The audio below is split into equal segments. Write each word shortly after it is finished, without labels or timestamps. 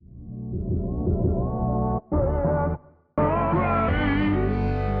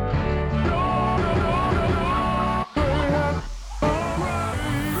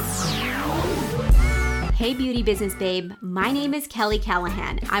Hey beauty business babe, my name is Kelly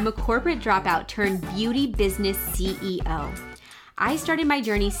Callahan. I'm a corporate dropout turned beauty business CEO. I started my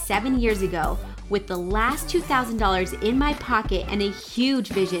journey 7 years ago with the last $2,000 in my pocket and a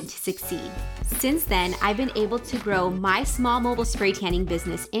huge vision to succeed. Since then, I've been able to grow my small mobile spray tanning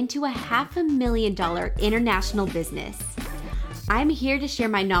business into a $500,000 international business. I'm here to share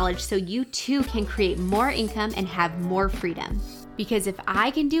my knowledge so you too can create more income and have more freedom. Because if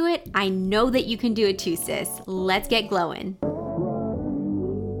I can do it, I know that you can do it too, sis. Let's get glowing.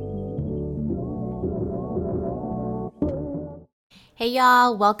 Hey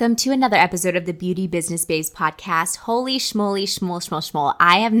y'all, welcome to another episode of the Beauty Business Babes podcast. Holy schmoly, schmoll.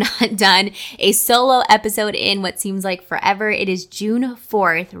 I have not done a solo episode in what seems like forever. It is June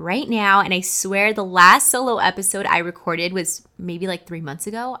 4th right now, and I swear the last solo episode I recorded was maybe like 3 months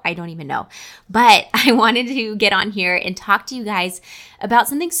ago. I don't even know. But I wanted to get on here and talk to you guys about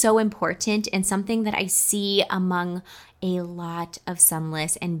something so important and something that I see among a lot of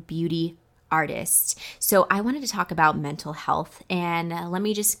sunless and beauty artists. So I wanted to talk about mental health, and let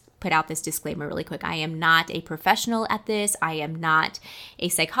me just put out this disclaimer really quick. I am not a professional at this. I am not a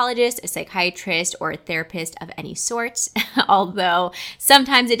psychologist, a psychiatrist, or a therapist of any sort. Although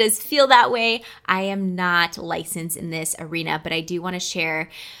sometimes it does feel that way. I am not licensed in this arena, but I do want to share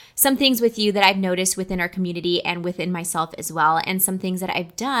some things with you that I've noticed within our community and within myself as well, and some things that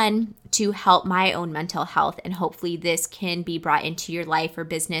I've done to help my own mental health. And hopefully this can be brought into your life or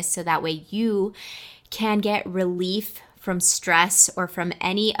business so that way you can get relief from stress or from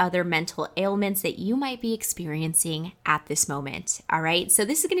any other mental ailments that you might be experiencing at this moment. All right, so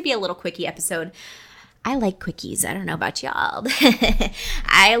this is going to be a little quickie episode. I like quickies. I don't know about y'all.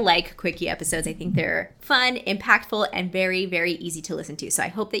 I like quickie episodes. I think they're fun, impactful, and very, very easy to listen to. So I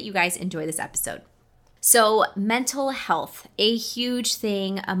hope that you guys enjoy this episode. So mental health, a huge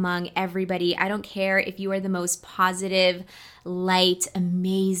thing among everybody. I don't care if you are the most positive, light,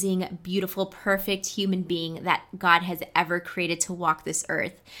 amazing, beautiful, perfect human being that God has ever created to walk this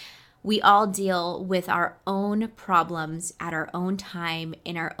earth. We all deal with our own problems at our own time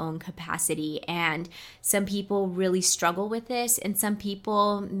in our own capacity. And some people really struggle with this, and some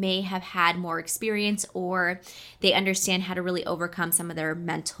people may have had more experience or they understand how to really overcome some of their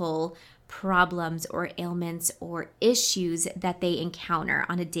mental problems or ailments or issues that they encounter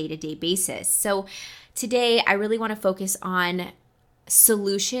on a day-to-day basis. So today, I really want to focus on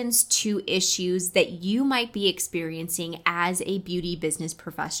solutions to issues that you might be experiencing as a beauty business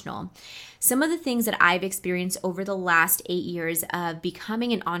professional. Some of the things that I've experienced over the last 8 years of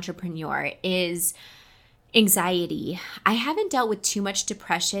becoming an entrepreneur is anxiety. I haven't dealt with too much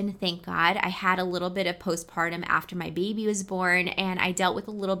depression, thank God. I had a little bit of postpartum after my baby was born, and I dealt with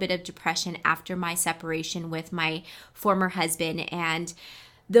a little bit of depression after my separation with my former husband. And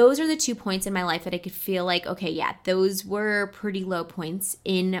those are the 2 points in my life that I could feel like, okay, yeah, those were pretty low points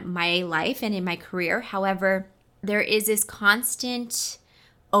in my life and in my career. However, there is this constant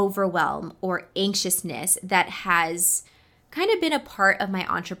overwhelm or anxiousness that has kind of been a part of my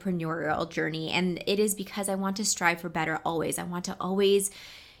entrepreneurial journey. And it is because I want to strive for better always. I want to always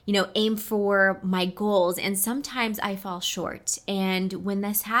aim for my goals. And sometimes I fall short. And when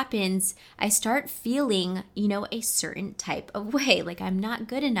this happens, I start feeling, a certain type of way, like I'm not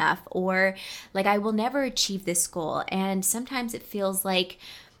good enough, or like I will never achieve this goal. And sometimes it feels like,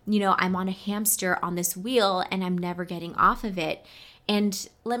 I'm on a hamster on this wheel and I'm never getting off of it. And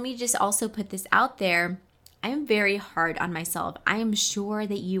let me just also put this out there. I'm very hard on myself. I am sure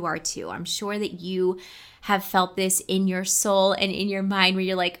that you are too. I'm sure that you have felt this in your soul and in your mind where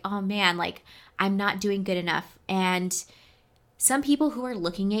you're like, oh man, like I'm not doing good enough. And some people who are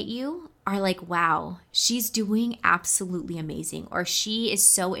looking at you are like, wow, she's doing absolutely amazing, or she is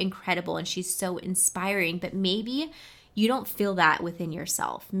so incredible and she's so inspiring. But maybe you don't feel that within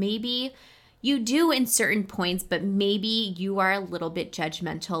yourself. Maybe you do in certain points, but maybe you are a little bit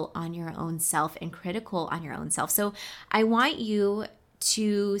judgmental on your own self and critical on your own self. So I want you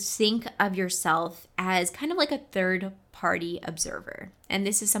to think of yourself as kind of like a third-party observer. And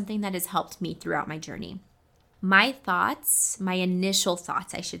this is something that has helped me throughout my journey. My thoughts, my initial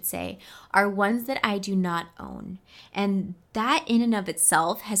thoughts, I should say, are ones that I do not own. And that in and of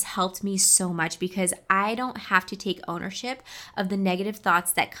itself has helped me so much because I don't have to take ownership of the negative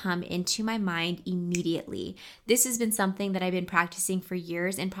thoughts that come into my mind immediately. This has been something that I've been practicing for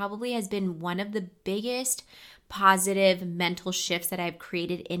years and probably has been one of the biggest positive mental shifts that I've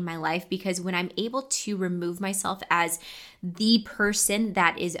created in my life, because when I'm able to remove myself as the person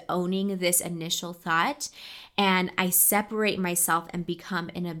that is owning this initial thought and I separate myself and become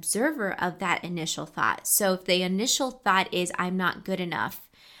an observer of that initial thought. So if the initial thought is I'm not good enough,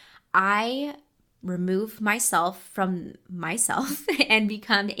 I remove myself from myself and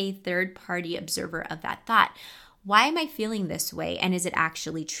become a third-party observer of that thought. Why am I feeling this way? And is it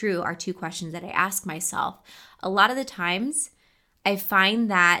actually true? Are two questions that I ask myself. A lot of the times, I find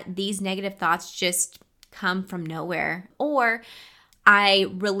that these negative thoughts just come from nowhere, or I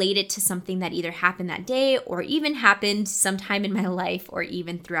relate it to something that either happened that day or even happened sometime in my life or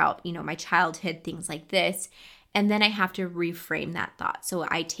even throughout, my childhood, things like this. And then I have to reframe that thought. So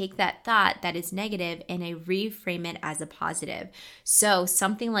I take that thought that is negative and I reframe it as a positive. So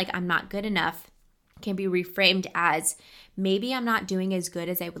something like I'm not good enough can be reframed as maybe I'm not doing as good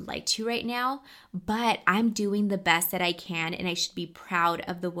as I would like to right now, but I'm doing the best that I can and I should be proud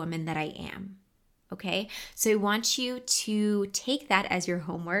of the woman that I am. Okay, so I want you to take that as your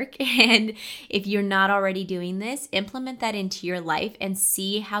homework. And if you're not already doing this, implement that into your life and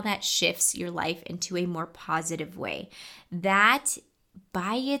see how that shifts your life into a more positive way. That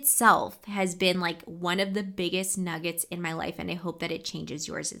by itself has been like one of the biggest nuggets in my life, and I hope that it changes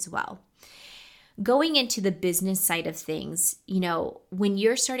yours as well. Going into the business side of things, when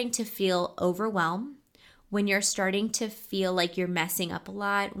you're starting to feel overwhelmed, when you're starting to feel like you're messing up a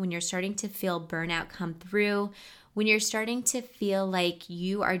lot, when you're starting to feel burnout come through, when you're starting to feel like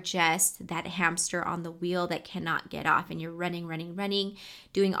you are just that hamster on the wheel that cannot get off and you're running,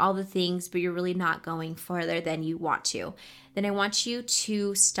 doing all the things, but you're really not going further than you want to, then I want you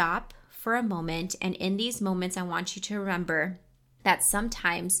to stop for a moment. And in these moments, I want you to remember that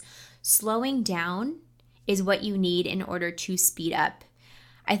sometimes slowing down is what you need in order to speed up.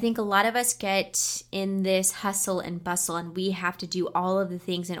 I think a lot of us get in this hustle and bustle and we have to do all of the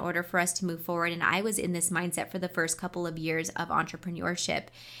things in order for us to move forward. And I was in this mindset for the first couple of years of entrepreneurship.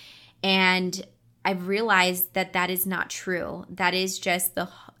 And I've realized that that is not true. That is just the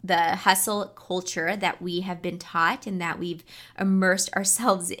hustle culture that we have been taught and that we've immersed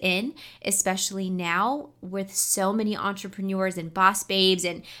ourselves in, especially now with so many entrepreneurs and boss babes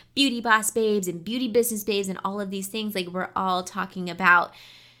and beauty boss babes and beauty business babes and all of these things. Like we're all talking about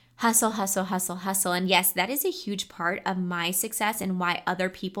hustle. And yes, that is a huge part of my success and why other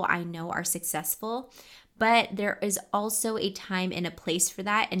people I know are successful. But there is also a time and a place for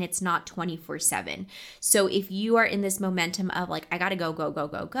that, and it's not 24/7. So if you are in this momentum of like, I gotta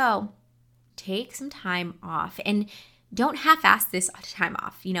go, take some time off and don't half-ass this time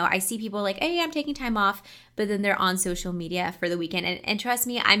off. I see people like, hey, I'm taking time off, but then they're on social media for the weekend. And trust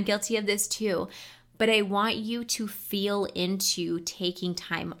me, I'm guilty of this too. But I want you to feel into taking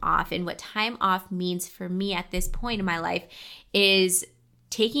time off. And what time off means for me at this point in my life is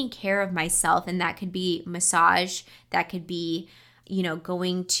taking care of myself. And that could be massage, that could be,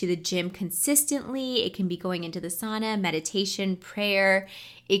 going to the gym consistently. It can be going into the sauna, meditation, prayer.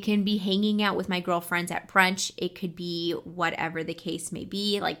 It can be hanging out with my girlfriends at brunch. It could be whatever the case may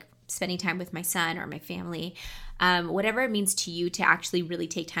be, like spending time with my son or my family. Whatever it means to you to actually really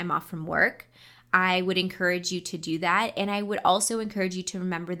take time off from work, I would encourage you to do that. And I would also encourage you to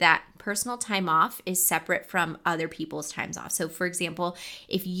remember that personal time off is separate from other people's times off. So for example,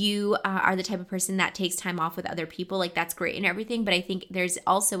 if you are the type of person that takes time off with other people, like that's great and everything. But I think there's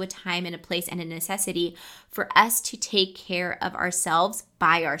also a time and a place and a necessity for us to take care of ourselves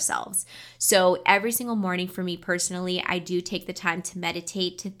by ourselves. So every single morning for me personally, I do take the time to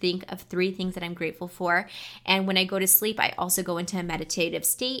meditate, to think of 3 things that I'm grateful for. And when I go to sleep, I also go into a meditative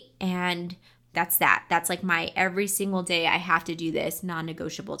state, and that's that. That's like my every single day I have to do this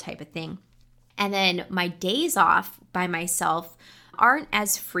non-negotiable type of thing. And then my days off by myself aren't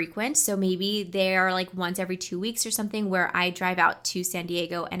as frequent. So maybe they are like once every 2 weeks or something where I drive out to San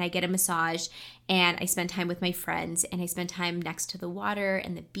Diego and I get a massage and I spend time with my friends and I spend time next to the water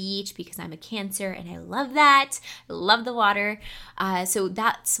and the beach because I'm a Cancer and I love that. I love the water. So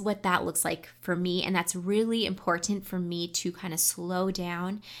that's what that looks like for me. And that's really important for me to kind of slow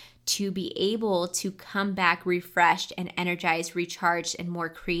down, to be able to come back refreshed and energized, recharged, and more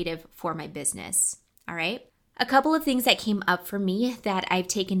creative for my business. All right. A couple of things that came up for me that I've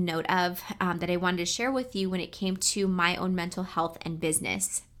taken note of that I wanted to share with you when it came to my own mental health and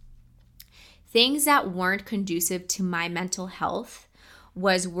business. Things that weren't conducive to my mental health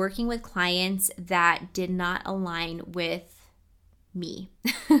was working with clients that did not align with me.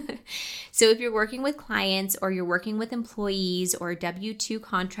 So if you're working with clients or you're working with employees or W-2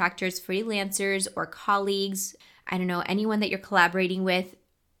 contractors, freelancers, or colleagues, I don't know, anyone that you're collaborating with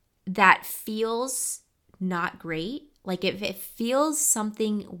that feels not great, like if it feels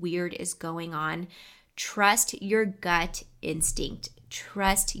something weird is going on, trust your gut instinct.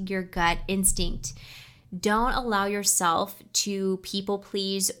 Trust your gut instinct. Don't allow yourself to people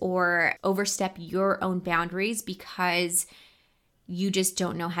please or overstep your own boundaries because you just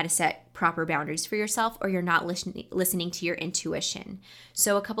don't know how to set proper boundaries for yourself, or you're not listening to your intuition.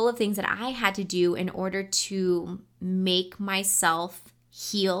 So a couple of things that I had to do in order to make myself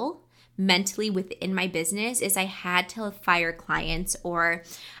heal mentally within my business is I had to fire clients, or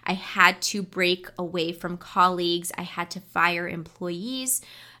I had to break away from colleagues. I had to fire employees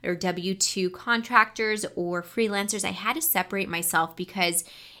or W-2 contractors or freelancers. I had to separate myself because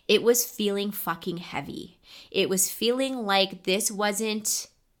it was feeling fucking heavy. It was feeling like this wasn't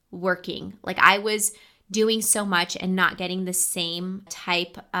working. Like I was doing so much and not getting the same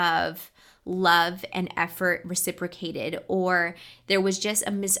type of love and effort reciprocated, or there was just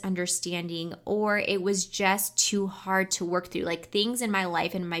a misunderstanding, or it was just too hard to work through. Like things in my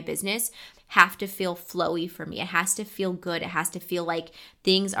life and my business have to feel flowy for me. It has to feel good. It has to feel like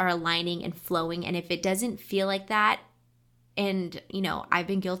things are aligning and flowing. And if it doesn't feel like that, and, I've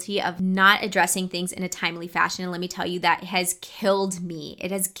been guilty of not addressing things in a timely fashion. And let me tell you, that has killed me.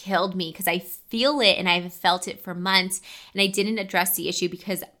 It has killed me because I feel it and I've felt it for months. And I didn't address the issue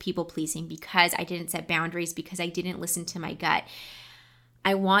because people pleasing, because I didn't set boundaries, because I didn't listen to my gut.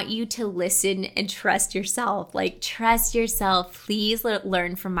 I want you to listen and trust yourself. Like, trust yourself. Please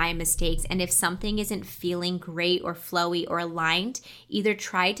learn from my mistakes. And if something isn't feeling great or flowy or aligned, either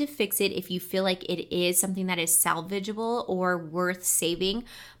try to fix it if you feel like it is something that is salvageable or worth saving.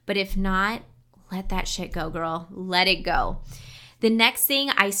 But if not, let that shit go, girl. Let it go. The next thing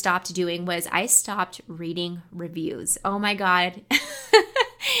I stopped doing was I stopped reading reviews. Oh my God.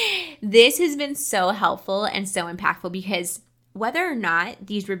 This has been so helpful and so impactful because whether or not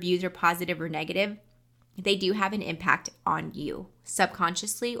these reviews are positive or negative, they do have an impact on you,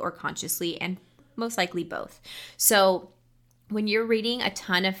 subconsciously or consciously, and most likely both. So when you're reading a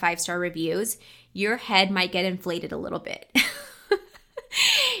ton of 5-star reviews, your head might get inflated a little bit.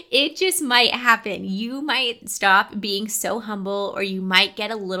 It just might happen. You might stop being so humble, or you might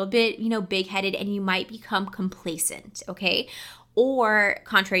get a little bit, big-headed, and you might become complacent, okay? Or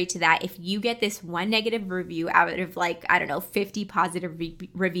contrary to that, if you get this one negative review out of 50 positive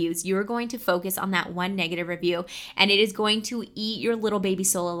reviews, you're going to focus on that one negative review, and it is going to eat your little baby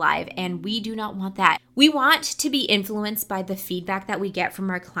soul alive. And we do not want that. We want to be influenced by the feedback that we get from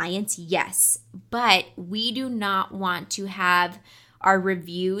our clients, yes, but we do not want to have our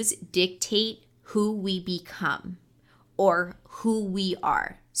reviews dictate who we become or who we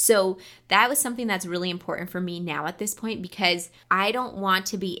are. So that was something that's really important for me now at this point, because I don't want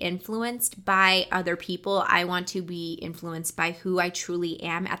to be influenced by other people. I want to be influenced by who I truly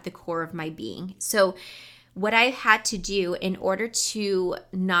am at the core of my being. So what I had to do in order to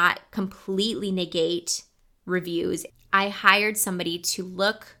not completely negate reviews, I hired somebody to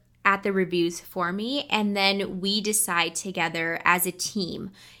look at the reviews for me, and then we decide together as a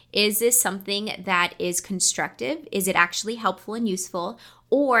team, is this something that is constructive? Is it actually helpful and useful?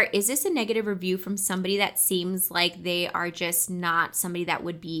 Or is this a negative review from somebody that seems like they are just not somebody that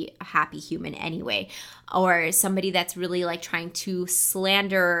would be a happy human anyway? Or somebody that's really like trying to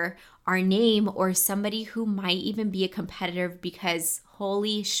slander our name, or somebody who might even be a competitor, because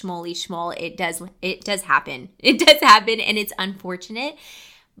holy schmoly schmol, it does happen. It does happen, and it's unfortunate,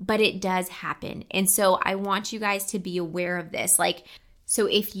 but it does happen. And so I want you guys to be aware of this. So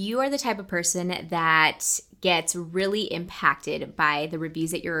if you are the type of person that gets really impacted by the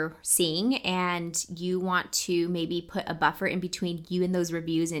reviews that you're seeing, and you want to maybe put a buffer in between you and those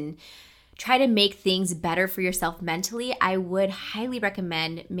reviews and try to make things better for yourself mentally, I would highly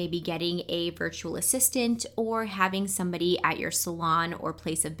recommend maybe getting a virtual assistant or having somebody at your salon or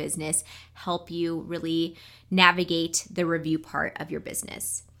place of business help you really navigate the review part of your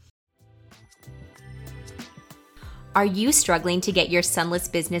business. Are you struggling to get your sunless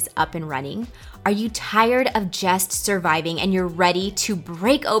business up and running? Are you tired of just surviving and you're ready to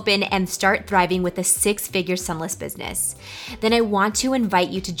break open and start thriving with a 6-figure sunless business? Then I want to invite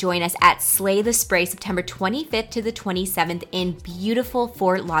you to join us at Slay the Spray September 25th to the 27th in beautiful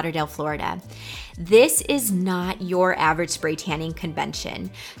Fort Lauderdale, Florida. This is not your average spray tanning convention.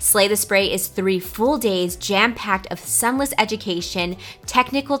 Slay the Spray is 3 full days jam-packed of sunless education,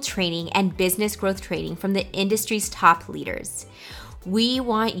 technical training, and business growth training from the industry's top leaders. We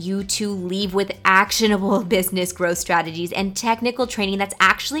want you to leave with actionable business growth strategies and technical training that's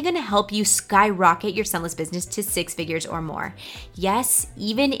actually going to help you skyrocket your sunless business to 6 figures or more. Yes,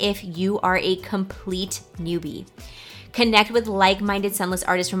 even if you are a complete newbie. Connect with like-minded sunless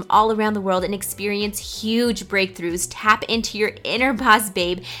artists from all around the world and experience huge breakthroughs. Tap into your inner boss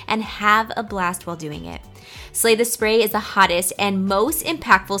babe and have a blast while doing it. Slay the Spray is the hottest and most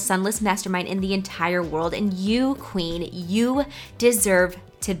impactful sunless mastermind in the entire world, and you, queen, you deserve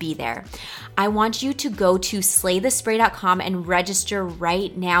to be there. I want you to go to slaythespray.com and register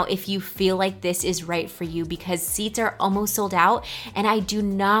right now if you feel like this is right for you, because seats are almost sold out and I do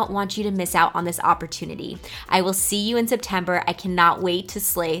not want you to miss out on this opportunity. I will see you in September. I cannot wait to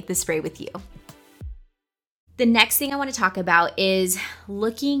slay the spray with you. The next thing I want to talk about is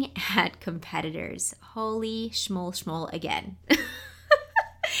looking at competitors. Holy schmoll again.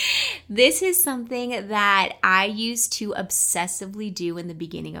 This is something that I used to obsessively do in the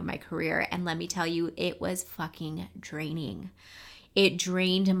beginning of my career. And let me tell you, it was fucking draining. It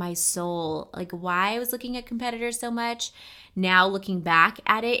drained my soul. Like, why I was looking at competitors so much. Now looking back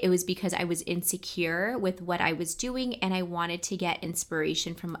at it, it was because I was insecure with what I was doing and I wanted to get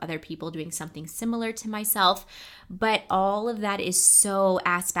inspiration from other people doing something similar to myself. But all of that is so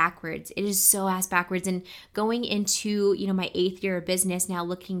ass backwards. It is so ass backwards. And going into, my 8th year of business now,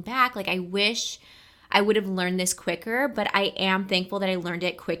 looking back, like I wish I would have learned this quicker, but I am thankful that I learned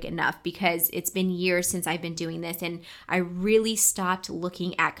it quick enough because it's been years since I've been doing this and I really stopped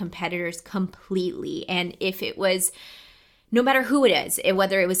looking at competitors completely. And if it was, no matter who it is,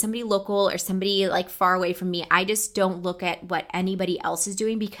 whether it was somebody local or somebody like far away from me, I just don't look at what anybody else is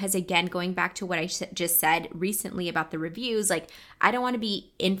doing because, again, going back to what I just said recently about the reviews, like I don't want to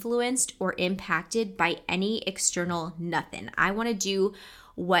be influenced or impacted by any external nothing. I want to do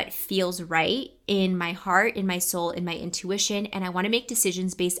what feels right in my heart, in my soul, in my intuition, and I want to make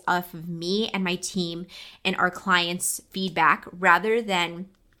decisions based off of me and my team and our clients' feedback rather than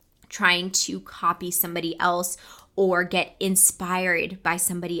trying to copy somebody else or get inspired by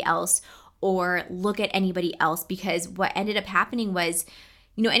somebody else or look at anybody else. Because what ended up happening was,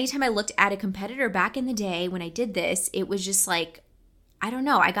 anytime I looked at a competitor back in the day when I did this, it was just like, I don't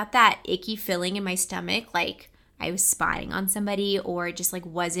know, I got that icky feeling in my stomach, like I was spying on somebody or just like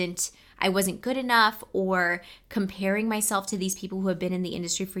I wasn't good enough, or comparing myself to these people who have been in the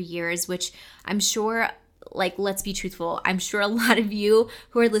industry for years, which I'm sure, like, let's be truthful, I'm sure a lot of you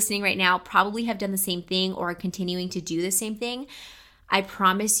who are listening right now probably have done the same thing or are continuing to do the same thing. I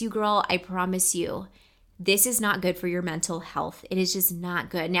promise you, girl, I promise you, this is not good for your mental health. It is just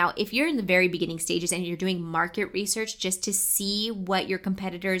not good. Now, if you're in the very beginning stages and you're doing market research just to see what your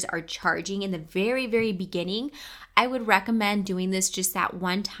competitors are charging in the very, very beginning, I would recommend doing this just that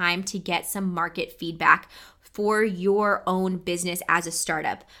one time to get some market feedback for your own business as a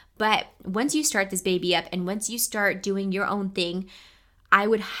startup. But once you start this baby up and once you start doing your own thing, I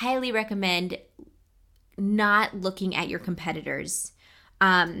would highly recommend not looking at your competitors.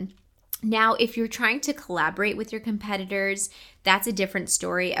 Now, if you're trying to collaborate with your competitors, that's a different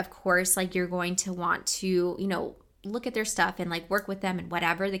story. Of course, like you're going to want to, look at their stuff and like work with them and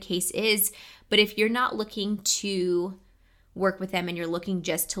whatever the case is. But if you're not looking to work with them and you're looking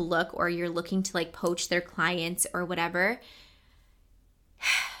just to look, or you're looking to like poach their clients or whatever,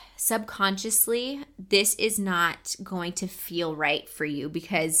 subconsciously, this is not going to feel right for you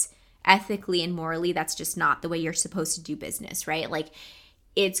because ethically and morally, that's just not the way you're supposed to do business, right? Like,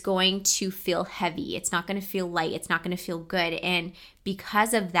 it's going to feel heavy. It's not going to feel light. It's not going to feel good. And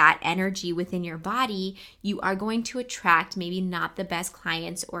because of that energy within your body, you are going to attract maybe not the best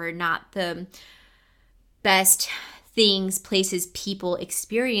clients or not the best things, places, people,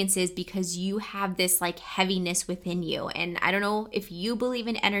 experiences, because you have this like heaviness within you. And I don't know if you believe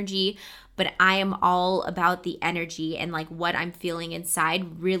in energy, but I am all about the energy, and like what I'm feeling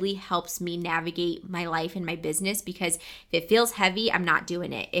inside really helps me navigate my life and my business, because if it feels heavy, I'm not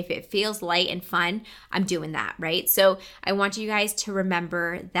doing it. If it feels light and fun, I'm doing that, right? So I want you guys to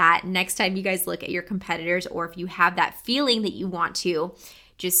remember that next time you guys look at your competitors, or if you have that feeling that you want to,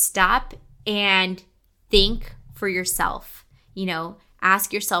 just stop and think for yourself.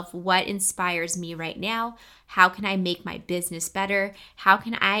 Ask yourself, what inspires me right now? How can I make my business better? How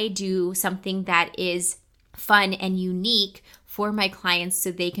can I do something that is fun and unique for my clients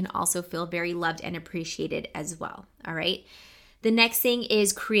so they can also feel very loved and appreciated as well? All right. The next thing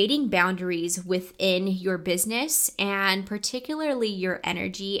is creating boundaries within your business, and particularly your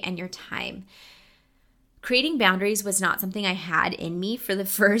energy and your time. Creating boundaries was not something I had in me for the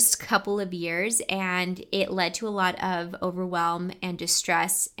first couple of years, and it led to a lot of overwhelm and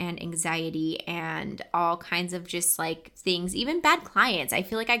distress and anxiety and all kinds of just like things, even bad clients. I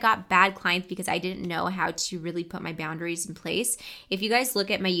feel like I got bad clients because I didn't know how to really put my boundaries in place. If you guys look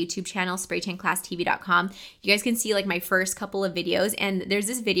at my YouTube channel, spraytanclasstv.com, you guys can see like my first couple of videos, and there's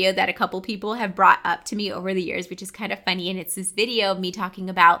this video that a couple people have brought up to me over the years, which is kind of funny, and it's this video of me talking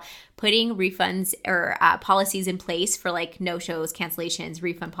about putting refunds or policies in place for like no-shows, cancellations,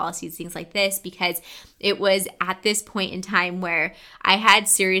 refund policies, things like this, because it was at this point in time where I had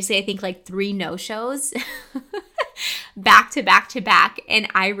seriously, I think like 3 no-shows back to back to back. And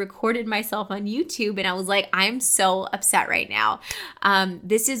I recorded myself on YouTube and I was like, I'm so upset right now.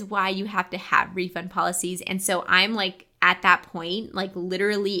 This is why you have to have refund policies. And so I'm like, at that point, like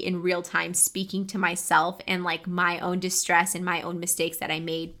literally in real time, speaking to myself and like my own distress and my own mistakes that I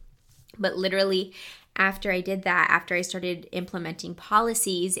made. But literally after I did that, after I started implementing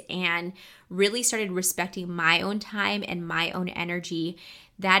policies and really started respecting my own time and my own energy,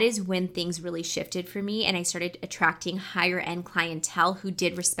 that is when things really shifted for me. And I started attracting higher end clientele who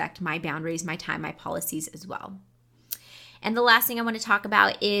did respect my boundaries, my time, my policies as well. And the last thing I want to talk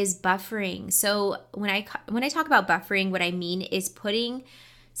about is buffering. So when I talk about buffering, what I mean is putting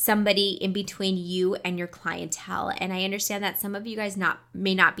somebody in between you and your clientele. And I understand that some of you guys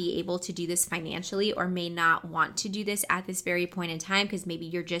may not be able to do this financially or may not want to do this at this very point in time because maybe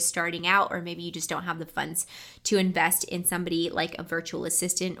you're just starting out or maybe you just don't have the funds to invest in somebody like a virtual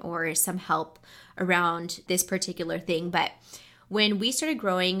assistant or some help around this particular thing. But when we started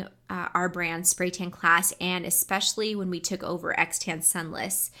growing our brand, Spray Tan Class, and especially when we took over X-Tan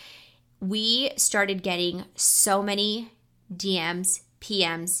Sunless, we started getting so many DMs,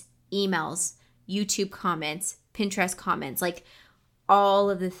 PMs, emails, YouTube comments, Pinterest comments, like all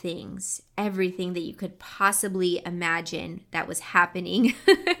of the things, everything that you could possibly imagine that was happening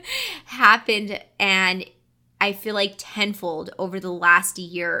happened. And I feel like tenfold over the last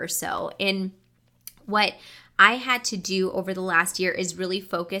year or so. And what I had to do over the last year is really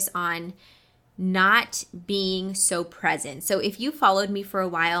focus on not being so present. So if you followed me for a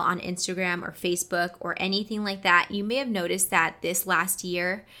while on Instagram or Facebook or anything like that, you may have noticed that this last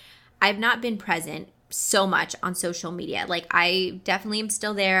year, I've not been present so much on social media. Like I definitely am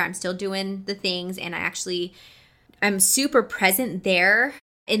still there. I'm still doing the things and I'm super present there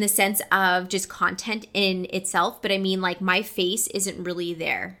in the sense of just content in itself. But I mean like my face isn't really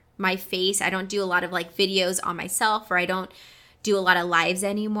there. My face, I don't do a lot of like videos on myself or I don't do a lot of lives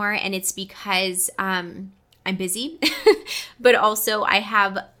anymore. And it's because I'm busy, but also I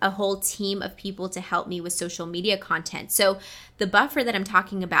have a whole team of people to help me with social media content. So the buffer that I'm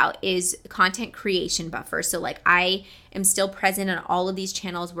talking about is content creation buffer. So like I am still present on all of these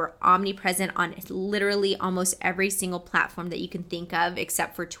channels. We're omnipresent on literally almost every single platform that you can think of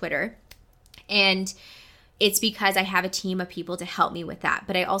except for Twitter. And it's because I have a team of people to help me with that.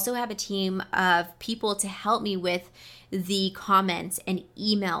 But I also have a team of people to help me with the comments and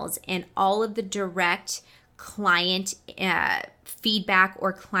emails and all of the direct client feedback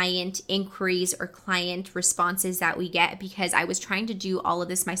or client inquiries or client responses that we get, because I was trying to do all of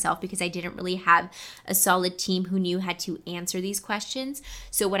this myself because I didn't really have a solid team who knew how to answer these questions.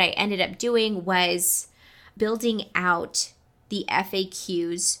 So what I ended up doing was building out the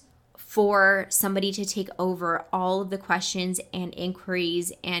FAQs for somebody to take over all of the questions and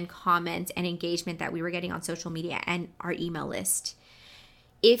inquiries and comments and engagement that we were getting on social media and our email list.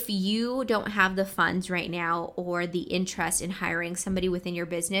 If you don't have the funds right now or the interest in hiring somebody within your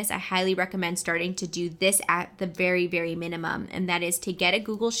business, I highly recommend starting to do this at the very, very minimum. And that is to get a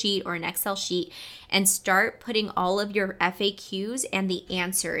Google Sheet or an Excel sheet and start putting all of your FAQs and the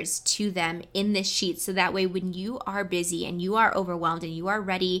answers to them in this sheet. So that way, when you are busy and you are overwhelmed and you are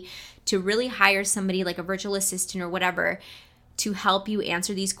ready to really hire somebody like a virtual assistant or whatever to help you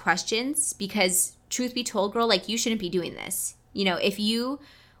answer these questions, because truth be told, girl, like you shouldn't be doing this. You know, if you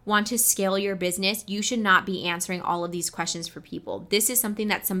want to scale your business, you should not be answering all of these questions for people. This is something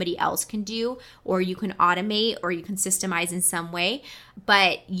that somebody else can do, or you can automate, or you can systemize in some way.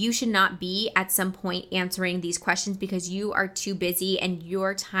 But you should not be at some point answering these questions because you are too busy and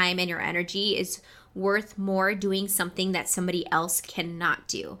your time and your energy is worth more doing something that somebody else cannot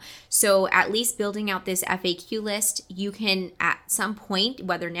do. So at least building out this FAQ list, you can at some point,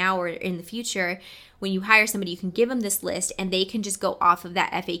 whether now or in the future, when you hire somebody, you can give them this list and they can just go off of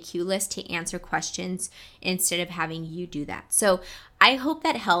that FAQ list to answer questions instead of having you do that. So I hope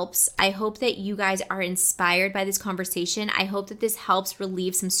that helps. I hope that you guys are inspired by this conversation. I hope that this helps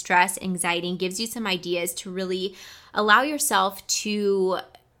relieve some stress, anxiety, and gives you some ideas to really allow yourself to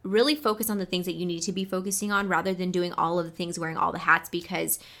really focus on the things that you need to be focusing on rather than doing all of the things, wearing all the hats,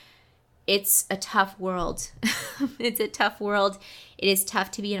 because it's a tough world. It's a tough world. It is tough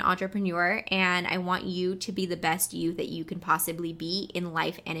to be an entrepreneur, and I want you to be the best you that you can possibly be in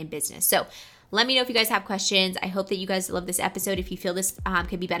life and in business. So let me know if you guys have questions. I hope that you guys love this episode. If you feel this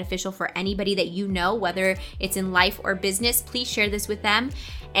could be beneficial for anybody that you know, whether it's in life or business, please share this with them.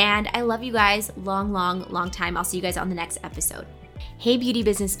 And I love you guys long, long, long time. I'll see you guys on the next episode. Hey Beauty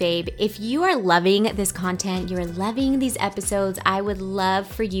Business Babe, if you are loving this content, you're loving these episodes, I would love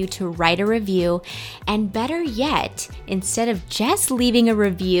for you to write a review, and better yet, instead of just leaving a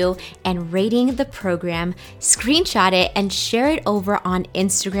review and rating the program, screenshot it and share it over on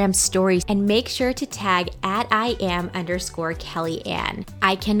Instagram stories, and make sure to tag at @Iam_Kelly Ann.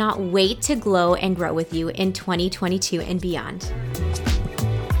 I cannot wait to glow and grow with you in 2022 and beyond.